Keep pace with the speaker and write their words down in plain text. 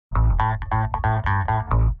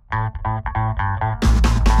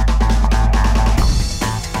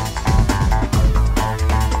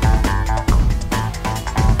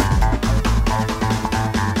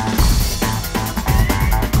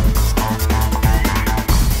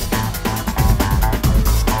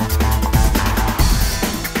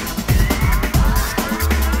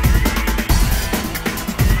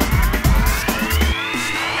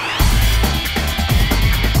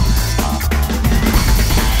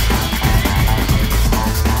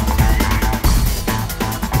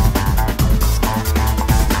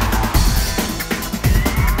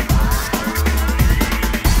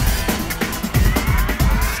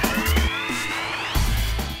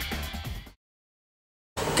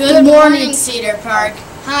Good morning, Cedar Park.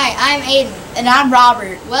 Hi, I'm Aiden. And I'm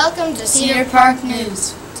Robert. Welcome to Cedar Park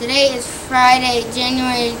News. Today is Friday,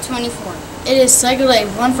 January 24th. It is Cycle Day,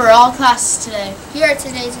 one for all classes today. Here are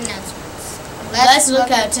today's announcements. Let's look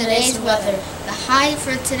at today's weather. The high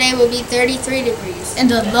for today will be 33 degrees. And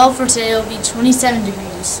the low for today will be 27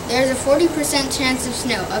 degrees. There's a 40% chance of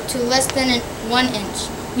snow, up to less than 1 inch.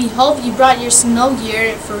 We hope you brought your snow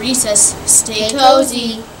gear for recess. Stay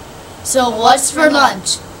cozy. So what's for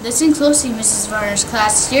lunch? Listen closely, Mrs. Varner's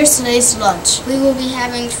class. Here's today's lunch. We will be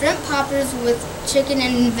having shrimp poppers with chicken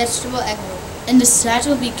and vegetable egg roll. And the side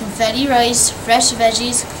will be confetti rice, fresh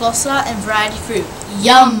veggies, coleslaw, and variety fruit.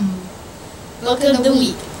 Yum! Book of the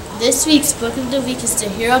week. This week's book of the week is The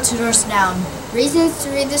Hero Tudor's Noun. Reasons to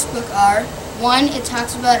read this book are: 1. It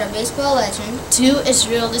talks about a baseball legend. 2. It's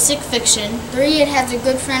realistic fiction. 3. It has a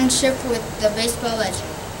good friendship with the baseball legend.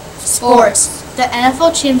 Sports. The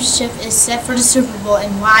NFL championship is set for the Super Bowl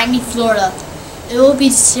in Miami, Florida. It will be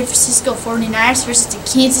the San Francisco 49ers versus the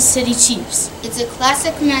Kansas City Chiefs. It's a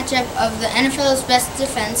classic matchup of the NFL's best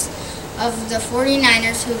defense of the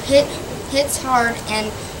 49ers, who hits hard and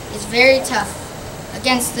is very tough,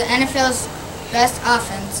 against the NFL's best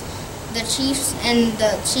offense, the Chiefs, and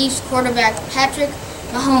the Chiefs quarterback Patrick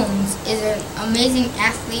Mahomes is an amazing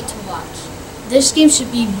athlete to watch. This game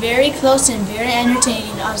should be very close and very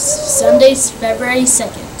entertaining on Sunday, February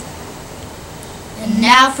 2nd. And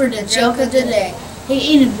now for the joke of the day. Hey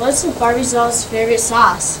Eden, what's the Barbie doll's favorite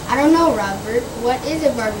sauce? I don't know, Robert. What is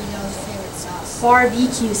a Barbie doll's favorite sauce?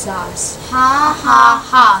 Barbecue sauce. Ha ha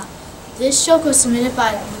ha. This joke was submitted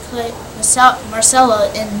by Marcella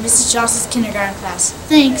in Mrs. Johnson's kindergarten class.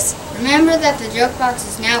 Thanks. Remember that the joke box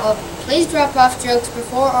is now open. Please drop off jokes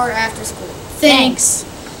before or after school. Thanks.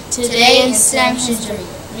 Today in STEM history,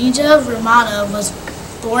 Rija Ramana was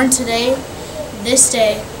born this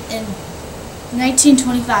day in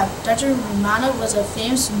 1925. Dr. Ramana was a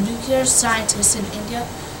famous nuclear scientist in India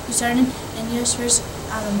who started India's first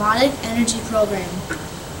atomic energy program.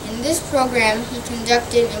 In this program, he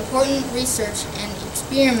conducted important research and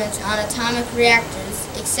experiments on atomic reactors,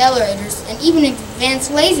 accelerators, and even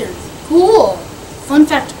advanced lasers. Cool! Fun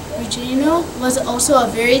fact, Regina was also a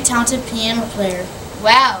very talented piano player.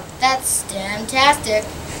 Wow, that's fantastic.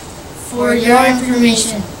 For your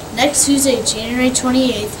information, next Tuesday, January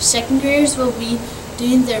 28th, second graders will be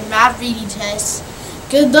doing their math reading tests.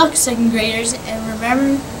 Good luck, second graders, and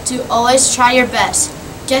remember to always try your best.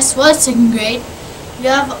 Guess what, second grade? We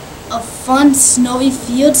have a fun snowy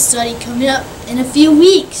field study coming up in a few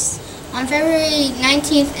weeks. On February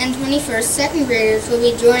 19th and 21st, second graders will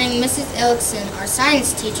be joining Mrs. Ellickson, our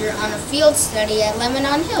science teacher, on a field study at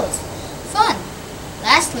Lebanon Hills. Fun!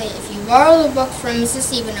 Lastly, if you borrow the book from Mrs.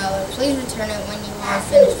 Ivanova, please return it when you are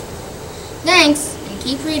finished. Thanks, and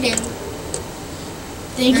keep reading.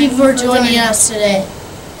 Thank you for joining us today.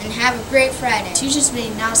 And have a great Friday. Teachers may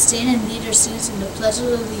now stand and lead their students in the Pledge of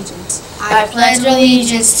Allegiance. I pledge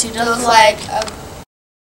allegiance to the flag of